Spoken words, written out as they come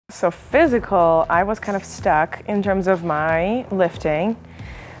So physical, I was kind of stuck in terms of my lifting.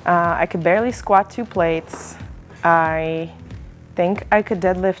 I could barely squat 2 plates. I think I could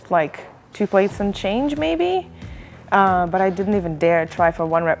deadlift like 2 plates and change maybe, but I didn't even dare try for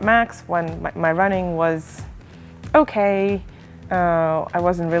 1 rep max when my running was okay. I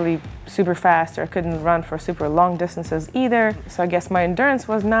wasn't really super fast, or couldn't run for super long distances either. So I guess my endurance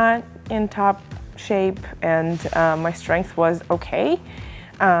was not in top shape, and my strength was okay,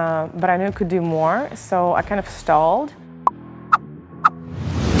 but I knew I could do more, so I kind of stalled.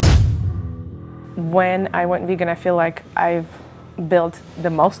 When I went vegan, I feel like I've built the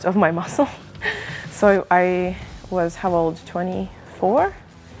most of my muscle. So I was, how old, 24?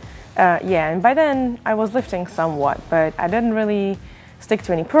 Yeah, and by then I was lifting somewhat, but I didn't really stick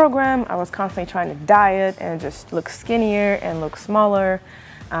to any program. I was constantly trying to diet and just look skinnier and look smaller.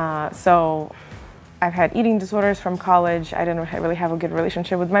 So I've had eating disorders from college. I didn't really have a good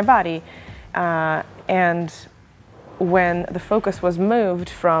relationship with my body. And when the focus was moved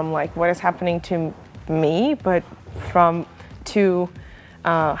from like what is happening to me, but to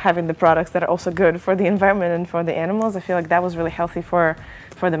having the products that are also good for the environment and for the animals, I feel like that was really healthy for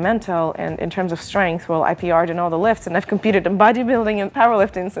the mental. And in terms of strength, well, I PR'd in all the lifts, and I've competed in bodybuilding and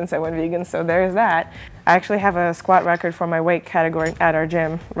powerlifting since I went vegan, so there's that. I actually have a squat record for my weight category at our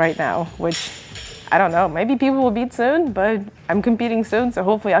gym right now, which I don't know, maybe people will beat soon, but I'm competing soon, so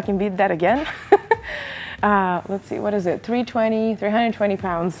hopefully I can beat that again. Let's see, what is it? 320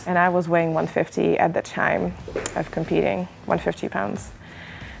 pounds, and I was weighing 150 at the time of competing, 150 pounds.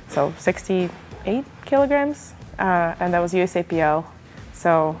 So 68 kilograms, and that was USAPL,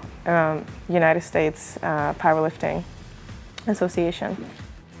 so United States Powerlifting Association.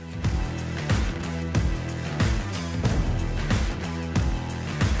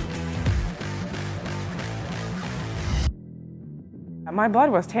 My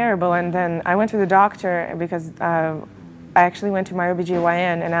blood was terrible, and then I went to the doctor because I actually went to my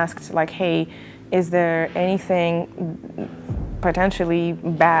OBGYN and asked, like, hey, is there anything potentially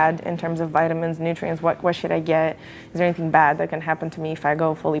bad in terms of vitamins, nutrients, what should I get? Is there anything bad that can happen to me if I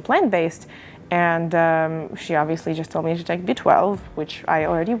go fully plant-based? And she obviously just told me to take B12, which I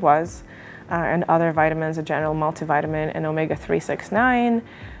already was, and other vitamins, a general multivitamin and omega-3, 6, 9.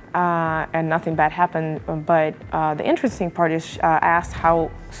 And nothing bad happened, but the interesting part is I asked how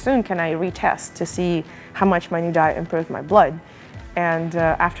soon can I retest to see how much my new diet improved my blood. And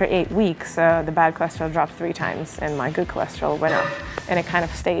after 8 weeks, the bad cholesterol dropped 3 times and my good cholesterol went up. And it kind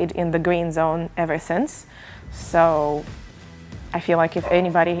of stayed in the green zone ever since. So I feel like if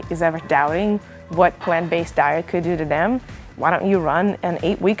anybody is ever doubting what plant-based diet could do to them, why don't you run an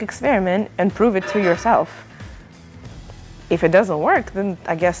 8-week experiment and prove it to yourself? If it doesn't work, then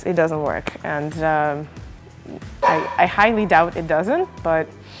I guess it doesn't work. And I highly doubt it doesn't, but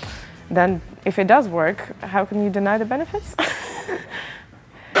then if it does work, how can you deny the benefits?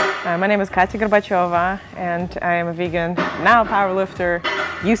 My name is Katya Gorbacheva, and I am a vegan, now a powerlifter,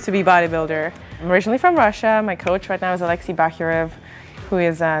 used to be bodybuilder. I'm originally from Russia. My coach right now is Alexei Bakharev, who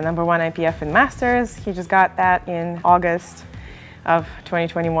is #1 IPF in Masters. He just got that in August of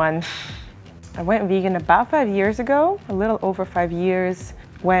 2021. I went vegan about 5 years ago, a little over 5 years,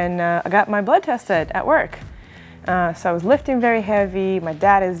 when I got my blood tested at work. So I was lifting very heavy. My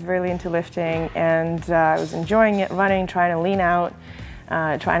dad is really into lifting, and I was enjoying it, running, trying to lean out,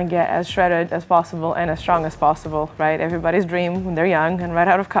 trying to get as shredded as possible and as strong as possible, right? Everybody's dream when they're young and right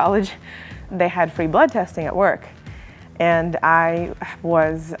out of college, they had free blood testing at work. And I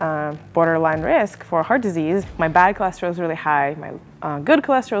was borderline risk for heart disease. My bad cholesterol was really high. My good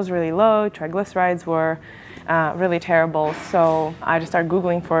cholesterol was really low. Triglycerides were really terrible. So I just started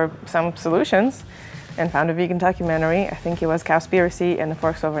Googling for some solutions and found a vegan documentary. I think it was Cowspiracy and the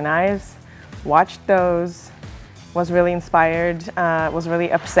Forks Over Knives. Watched those, was really inspired, was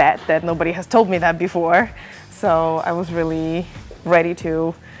really upset that nobody has told me that before. So I was really ready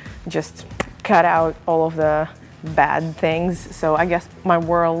to just cut out all of the bad things. So I guess my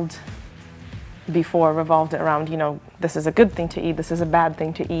world before revolved around, you know, this is a good thing to eat, this is a bad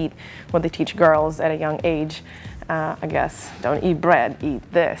thing to eat, what they teach girls at a young age. I guess, don't eat bread, eat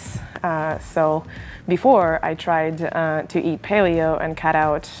this. So before I tried to eat paleo and cut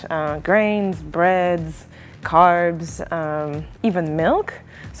out grains, breads, carbs, even milk.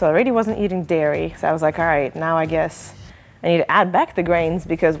 So I already wasn't eating dairy. So I was like, all right, now I guess I need to add back the grains,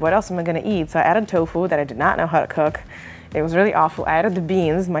 because what else am I gonna eat? So I added tofu that I did not know how to cook. It was really awful. I added the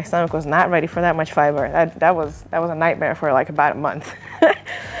beans. My stomach was not ready for that much fiber. That was a nightmare for like about a month.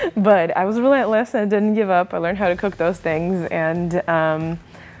 But I was relentless and didn't give up. I learned how to cook those things, and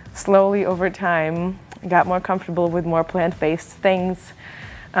slowly over time got more comfortable with more plant-based things.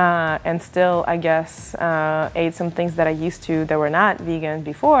 and still, I guess, ate some things that I used to that were not vegan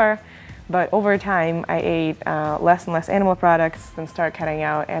before. But over time, I ate less and less animal products and started cutting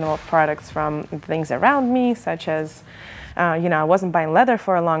out animal products from things around me, such as, you know, I wasn't buying leather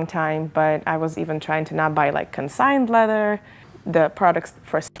for a long time, but I was even trying to not buy like consigned leather. The products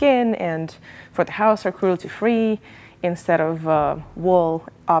for skin and for the house are cruelty-free. Instead of wool,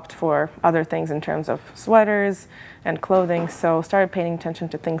 opt for other things in terms of sweaters and clothing. So started paying attention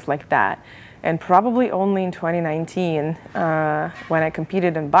to things like that. And probably only in 2019, when I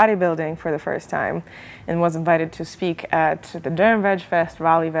competed in bodybuilding for the first time and was invited to speak at the Durham Veg Fest,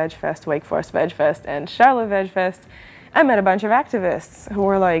 Raleigh Veg Fest, Wake Forest Veg Fest, and Charlotte Veg Fest, I met a bunch of activists who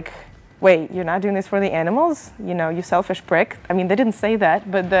were like, wait, you're not doing this for the animals? You know, you selfish prick. I mean, they didn't say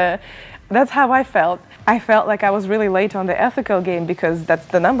that, but that's how I felt. I felt like I was really late on the ethical game because that's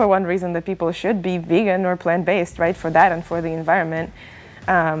the #1 reason that people should be vegan or plant-based, right? For that and for the environment.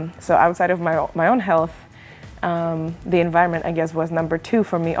 So outside of my own health, the environment, I guess, was #2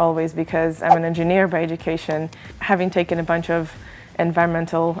 for me always because I'm an engineer by education. Having taken a bunch of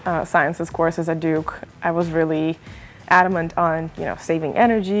environmental sciences courses at Duke, I was really adamant on, you know, saving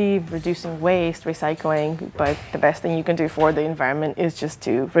energy, reducing waste, recycling, but the best thing you can do for the environment is just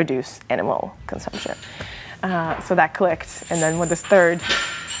to reduce animal consumption. So that clicked. And then with this third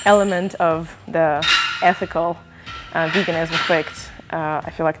element of the ethical veganism clicked, I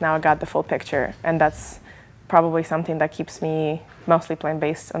feel like now I got the full picture, and that's probably something that keeps me mostly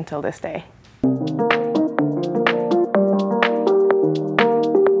plant-based until this day.